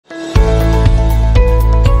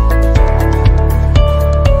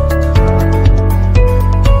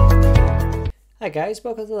guys,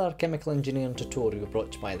 welcome to our chemical engineering tutorial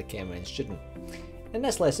brought to you by the Chem student. In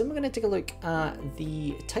this lesson we're going to take a look at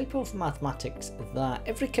the type of mathematics that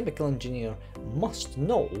every chemical engineer must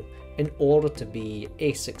know in order to be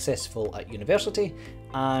successful at university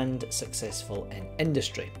and successful in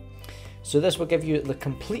industry. So this will give you the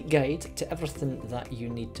complete guide to everything that you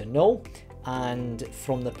need to know, and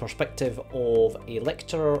from the perspective of a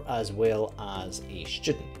lecturer as well as a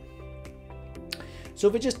student. So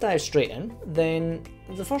if we just dive straight in, then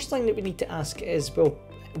the first thing that we need to ask is, well,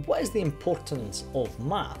 what is the importance of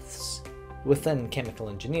maths within chemical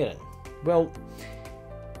engineering? Well,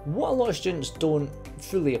 what a lot of students don't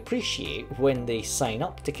fully appreciate when they sign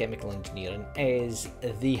up to chemical engineering is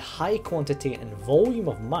the high quantity and volume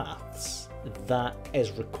of maths that is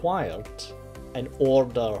required in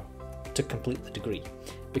order to complete the degree,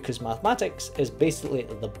 because mathematics is basically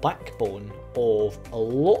the backbone of a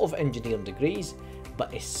lot of engineering degrees,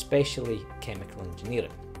 but especially chemical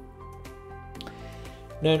engineering.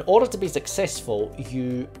 Now, in order to be successful,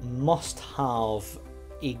 you must have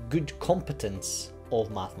a good competence of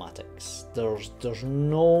mathematics. There's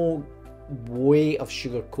no way of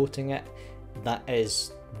sugarcoating it. That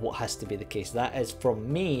is what has to be the case. That is,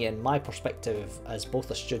 from me and my perspective as both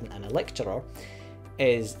a student and a lecturer,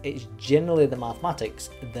 it's generally the mathematics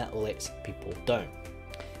that lets people down.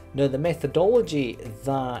 Now, the methodology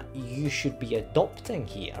that you should be adopting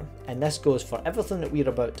here, and this goes for everything that we're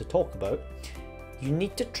about to talk about, you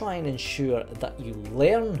need to try and ensure that you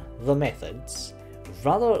learn the methods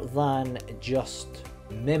rather than just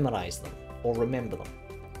memorize them or remember them.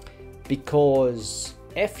 Because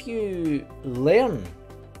if you learn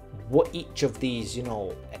what each of these,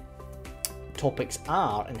 topics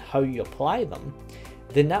are and how you apply them,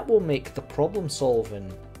 then that will make the problem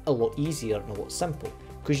solving a lot easier and a lot simpler,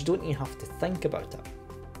 because you don't even have to think about it.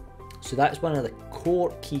 So that's one of the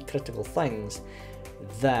core key critical things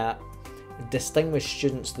that distinguish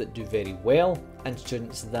students that do very well and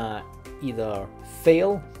students that either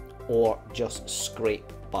fail or just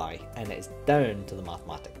scrape by, and it's down to the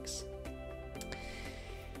mathematics.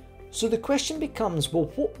 So the question becomes,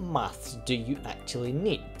 well, what maths do you actually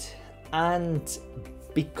need? And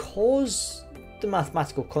because the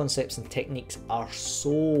mathematical concepts and techniques are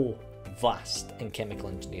so vast in chemical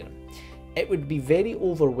engineering, it would be very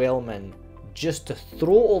overwhelming just to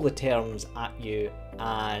throw all the terms at you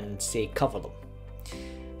and say cover them.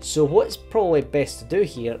 So what's probably best to do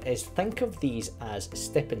here is think of these as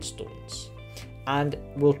stepping stones, and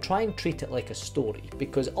we'll try and treat it like a story,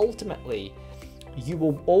 because ultimately you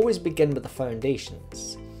will always begin with the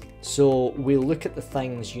foundations. So we'll look at the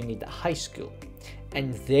things you need at high school,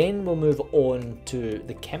 and then we'll move on to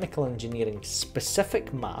the chemical engineering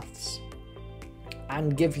specific maths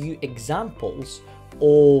and give you examples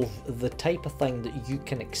of the type of thing that you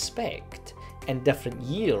can expect in different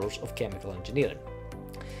years of chemical engineering.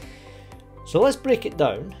 So let's break it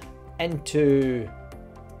down into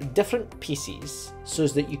different pieces so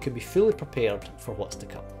that you can be fully prepared for what's to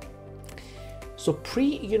come. So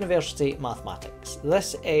pre-university mathematics,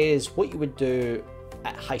 this is what you would do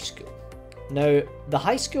at high school. Now, the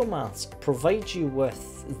high school maths provides you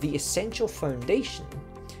with the essential foundation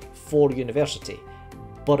for university,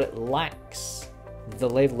 but it lacks the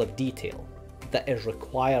level of detail that is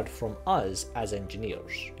required from us as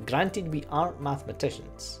engineers. Granted, we aren't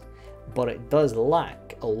mathematicians, but it does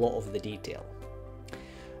lack a lot of the detail.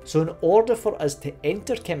 So in order for us to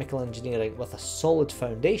enter chemical engineering with a solid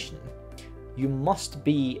foundation, you must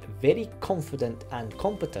be very confident and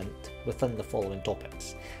competent within the following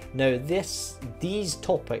topics. Now, these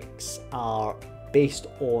topics are based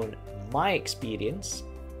on my experience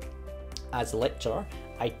as a lecturer.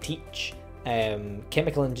 I teach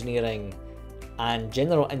chemical engineering and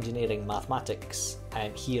general engineering mathematics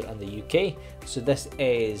here in the UK. So this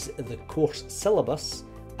is the course syllabus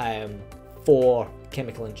for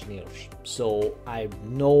chemical engineers. So I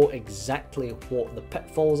know exactly what the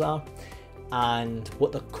pitfalls are and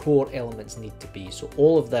what the core elements need to be. So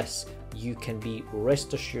all of this, you can be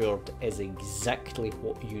rest assured, is exactly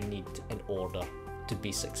what you need in order to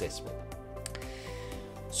be successful.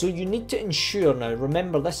 So you need to ensure, now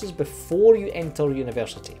remember, this is before you enter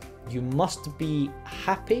university, you must be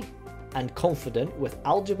happy and confident with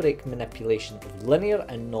algebraic manipulation of linear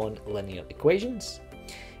and non-linear equations,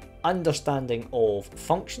 understanding of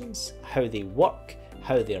functions, how they work,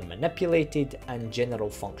 how they're manipulated, and general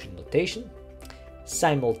function notation,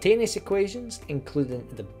 simultaneous equations, including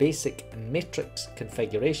the basic matrix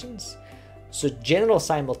configurations. So general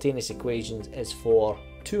simultaneous equations is for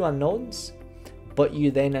two unknowns, but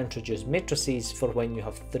you then introduce matrices for when you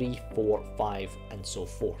have 3, 4, 5 and so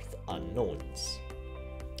forth unknowns.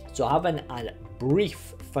 So having a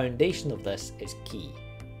brief foundation of this is key.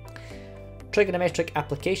 Trigonometric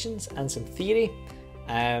applications and some theory,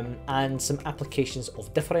 and some applications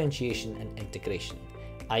of differentiation and integration,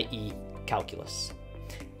 i.e. calculus.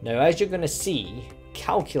 Now, as you're going to see,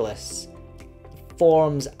 calculus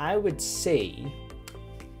forms, I would say,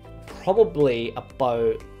 probably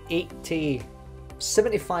about 75%,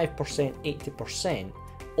 80%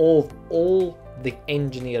 of all the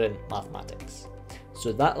engineering mathematics.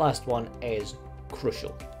 So that last one is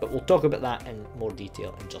crucial, but we'll talk about that in more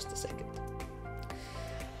detail in just a second.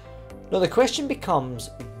 Now the question becomes,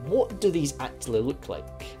 what do these actually look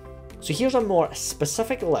like? So here's a more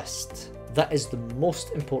specific list that is the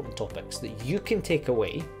most important topics that you can take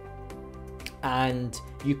away and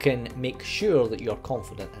you can make sure that you're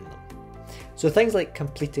confident in them. So things like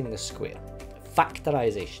completing the square,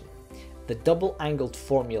 factorization, the double angled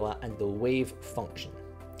formula and the wave function,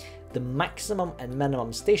 the maximum and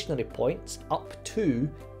minimum stationary points up to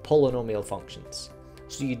polynomial functions.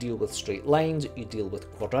 So you deal with straight lines, you deal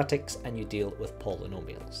with quadratics, and you deal with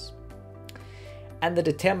polynomials. And the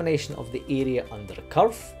determination of the area under a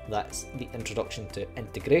curve, that's the introduction to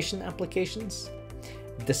integration applications.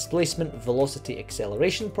 Displacement, velocity,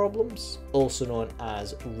 acceleration problems, also known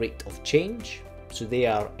as rate of change. So they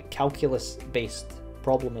are a calculus-based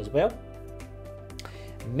problem as well.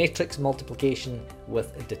 Matrix multiplication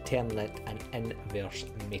with determinant and inverse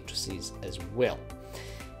matrices as well.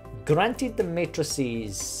 Granted, the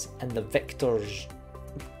matrices and the vectors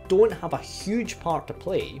don't have a huge part to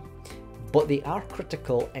play, but they are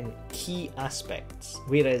critical in key aspects,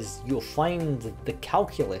 whereas you'll find the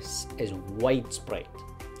calculus is widespread.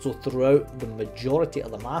 So throughout the majority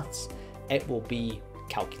of the maths, it will be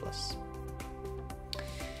calculus.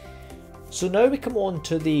 So now we come on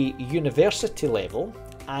to the university level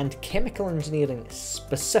and chemical engineering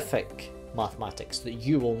specific mathematics that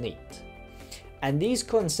you will need. And these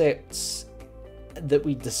concepts that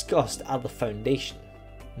we discussed are the foundation.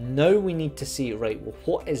 Now we need to see, right, well,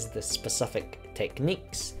 what is the specific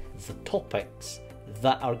techniques, the topics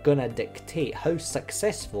that are going to dictate how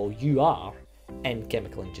successful you are in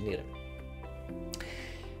chemical engineering.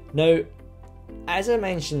 Now, as I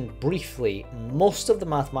mentioned briefly, most of the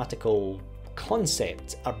mathematical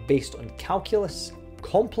concepts are based on calculus,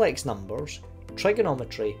 complex numbers,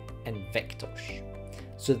 trigonometry, and vectors.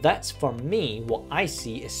 So that's, for me, what I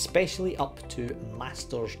see, especially up to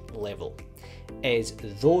master's level, is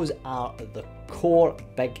those are the core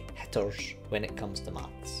big hitters when it comes to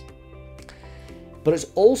maths. But it's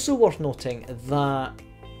also worth noting that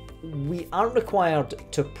we aren't required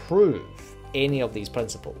to prove any of these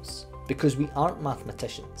principles because we aren't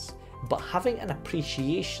mathematicians, but having an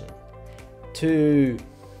appreciation to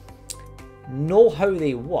know how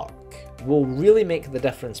they work will really make the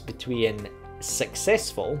difference between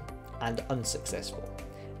successful and unsuccessful,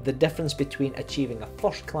 the difference between achieving a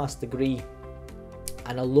first-class degree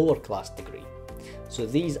and a lower-class degree. So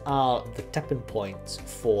these are the tipping points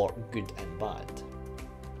for good and bad.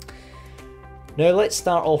 Now let's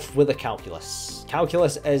start off with the calculus.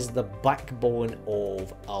 Calculus is the backbone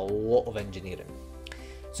of a lot of engineering.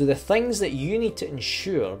 So the things that you need to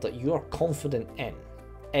ensure that you are confident in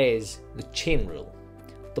is the chain rule,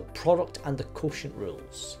 the product and the quotient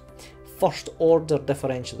rules, first order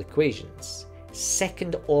differential equations,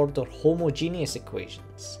 second order homogeneous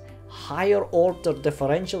equations, higher order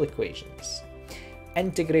differential equations,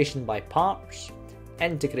 integration by parts,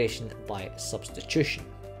 integration by substitution,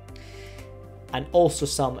 and also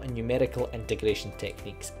some numerical integration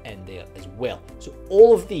techniques in there as well. So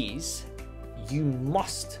all of these, you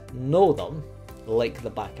must know them like the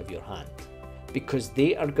back of your hand, because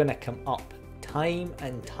they are going to come up time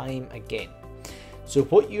and time again. So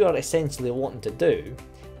what you are essentially wanting to do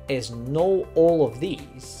is know all of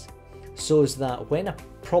these so that when a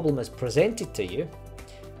problem is presented to you,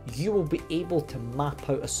 you will be able to map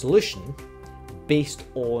out a solution based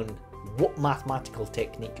on what mathematical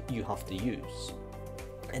technique you have to use.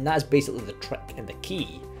 And that's basically the trick and the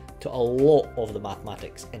key to a lot of the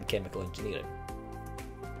mathematics in chemical engineering.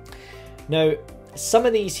 Now, some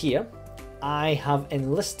of these here, I have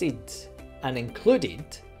enlisted and included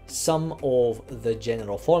some of the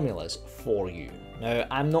general formulas for you. Now,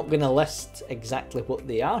 I'm not going to list exactly what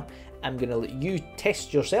they are. I'm going to let you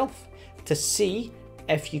test yourself to see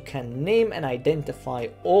if you can name and identify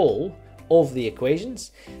all of the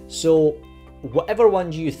equations. So whatever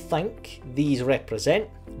ones you think these represent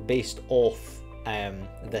based off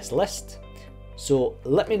this list. So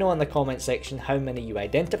let me know in the comment section how many you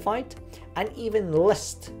identified, and even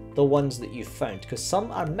list the ones that you found, because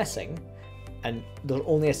some are missing and there's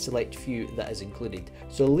only a select few that is included.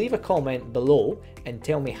 So leave a comment below and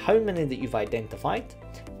tell me how many that you've identified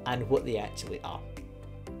and what they actually are.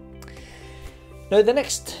 Now the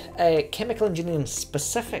next chemical engineering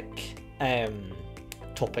specific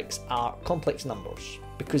topics are complex numbers,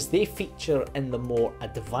 because they feature in the more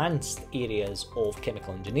advanced areas of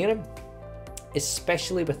chemical engineering,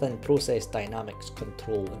 especially within process dynamics,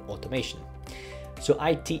 control and automation. So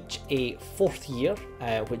I teach a 4th year,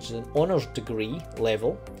 which is an honours degree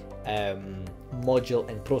level module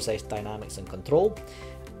in process dynamics and control,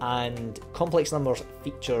 and complex numbers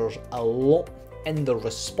features a lot in the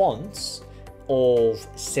response of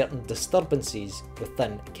certain disturbances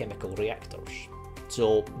within chemical reactors.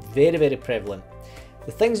 So very, very prevalent.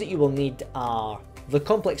 The things that you will need are the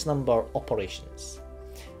complex number operations.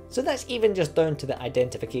 So that's even just down to the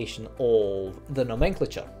identification of the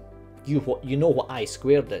nomenclature. You know what I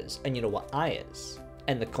squared is, and you know what I is,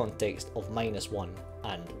 in the context of -1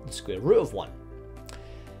 and the square root of 1.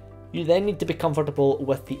 You then need to be comfortable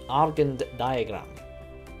with the Argand diagram.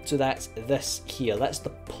 So that's this here, that's the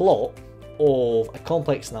plot of a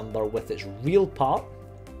complex number with its real part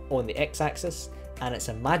on the x-axis and its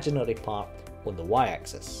imaginary part on the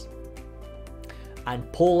y-axis.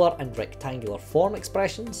 And polar and rectangular form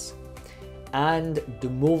expressions, and de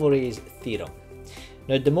Moivre's theorem.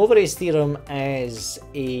 Now de Moivre's theorem is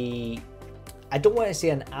I don't want to say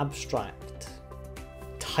an abstract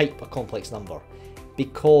type of complex number,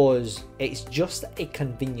 because it's just a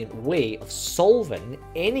convenient way of solving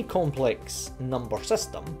any complex number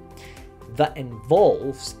system that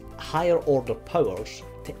involves higher order powers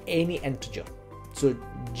to any integer. So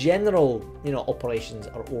general, operations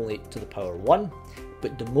are only to the power 1,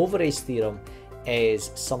 but de Moivre's theorem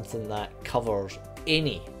is something that covers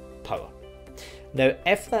any power. Now,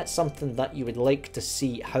 if that's something that you would like to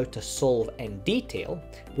see how to solve in detail,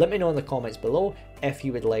 let me know in the comments below if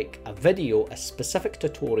you would like a video, a specific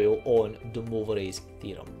tutorial on de Moivre's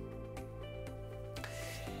theorem.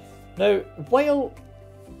 Now, while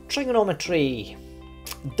trigonometry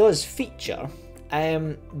does feature,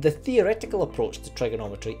 the theoretical approach to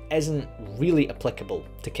trigonometry isn't really applicable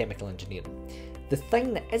to chemical engineering. The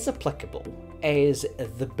thing that is applicable is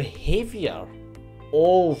the behaviour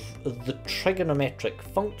of the trigonometric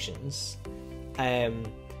functions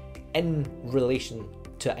in relation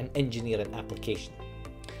to an engineering application.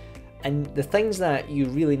 And the things that you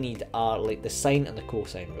really need are like the sine and the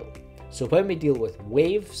cosine rule. So when we deal with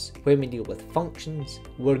waves, when we deal with functions,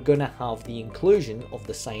 we're going to have the inclusion of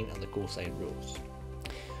the sine and the cosine rules.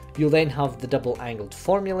 You'll then have the double angled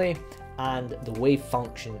formulae and the wave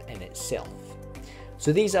function in itself.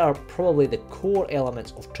 So these are probably the core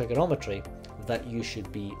elements of trigonometry that you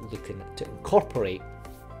should be looking to incorporate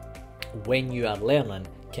when you are learning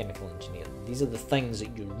chemical engineering. These are the things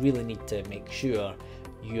that you really need to make sure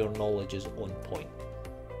your knowledge is on point.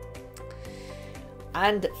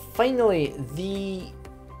 And finally, the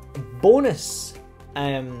bonus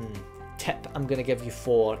tip I'm going to give you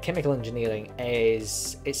for chemical engineering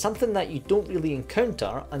is it's something that you don't really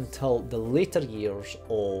encounter until the later years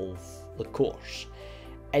of the course,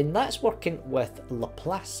 and that's working with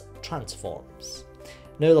Laplace transforms.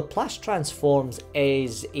 Now, Laplace transforms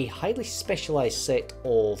is a highly specialised set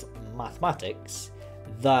of mathematics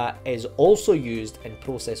that is also used in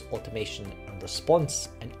process automation and response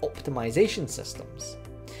and optimization systems.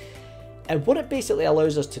 And what it basically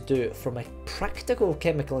allows us to do from a practical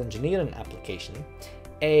chemical engineering application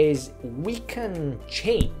is we can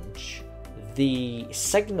change the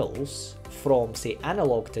signals from, say,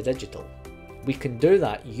 analog to digital. We can do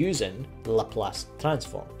that using Laplace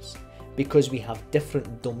transforms because we have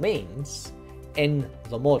different domains in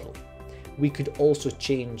the model. We could also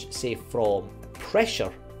change, say, from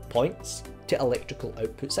pressure points to electrical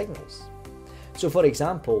output signals. So for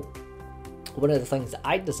example, one of the things that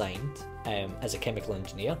I designed as a chemical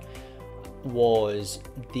engineer was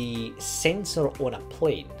the sensor on a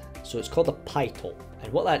plane. So it's called a pitot,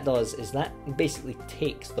 and what that does is that basically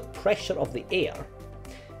takes the pressure of the air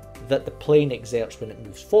that the plane exerts when it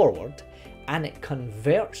moves forward, and it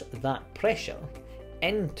converts that pressure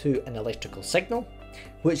into an electrical signal,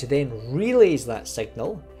 which then relays that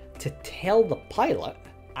signal to tell the pilot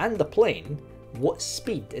and the plane what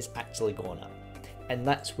speed is actually going at. And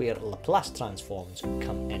that's where Laplace transforms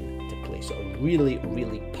come into play. So a really,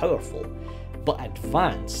 really powerful but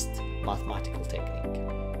advanced mathematical technique.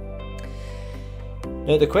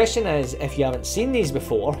 Now the question is, if you haven't seen these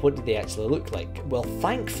before, what do they actually look like? Well,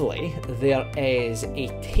 thankfully there is a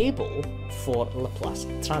table for Laplace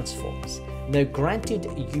transforms. Now granted,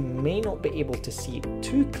 you may not be able to see it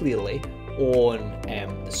too clearly on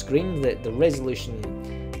the screen. The resolution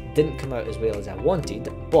didn't come out as well as I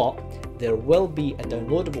wanted, but there will be a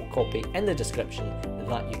downloadable copy in the description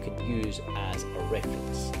that you can use as a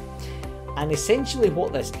reference. And essentially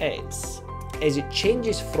what this is it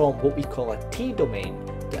changes from what we call a T domain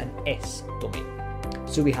to an S domain.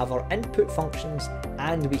 So we have our input functions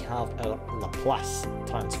and we have our Laplace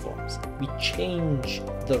transforms. We change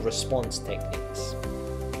the response techniques.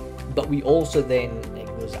 But we also then,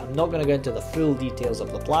 I'm not going to go into the full details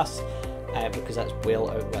of Laplace because that's well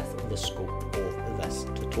out with the scope of this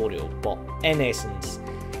tutorial. But in essence,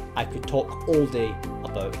 I could talk all day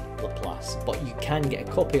about Laplace, but you can get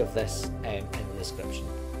a copy of this in the description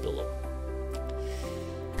below.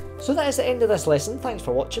 So that is the end of this lesson. Thanks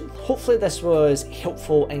for watching. Hopefully this was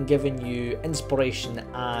helpful in giving you inspiration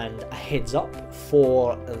and a heads up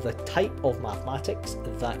for the type of mathematics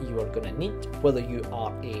that you are going to need, whether you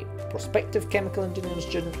are a prospective chemical engineering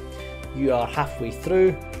student, you are halfway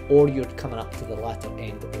through, or you're coming up to the latter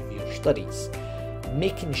end of your studies.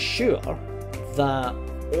 Making sure that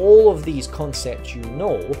all of these concepts you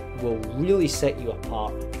know will really set you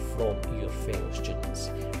apart from your fellow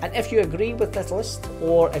students. And if you agree with this list,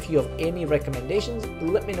 or if you have any recommendations,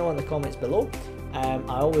 let me know in the comments below. I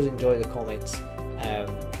always enjoy the comments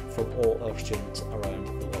from all our students around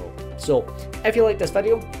the world. So if you like this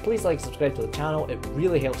video, please like and subscribe to the channel. It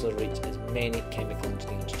really helps us reach as many chemical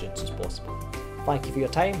engineering students as possible. Thank you for your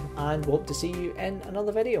time, and we hope to see you in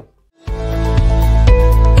another video.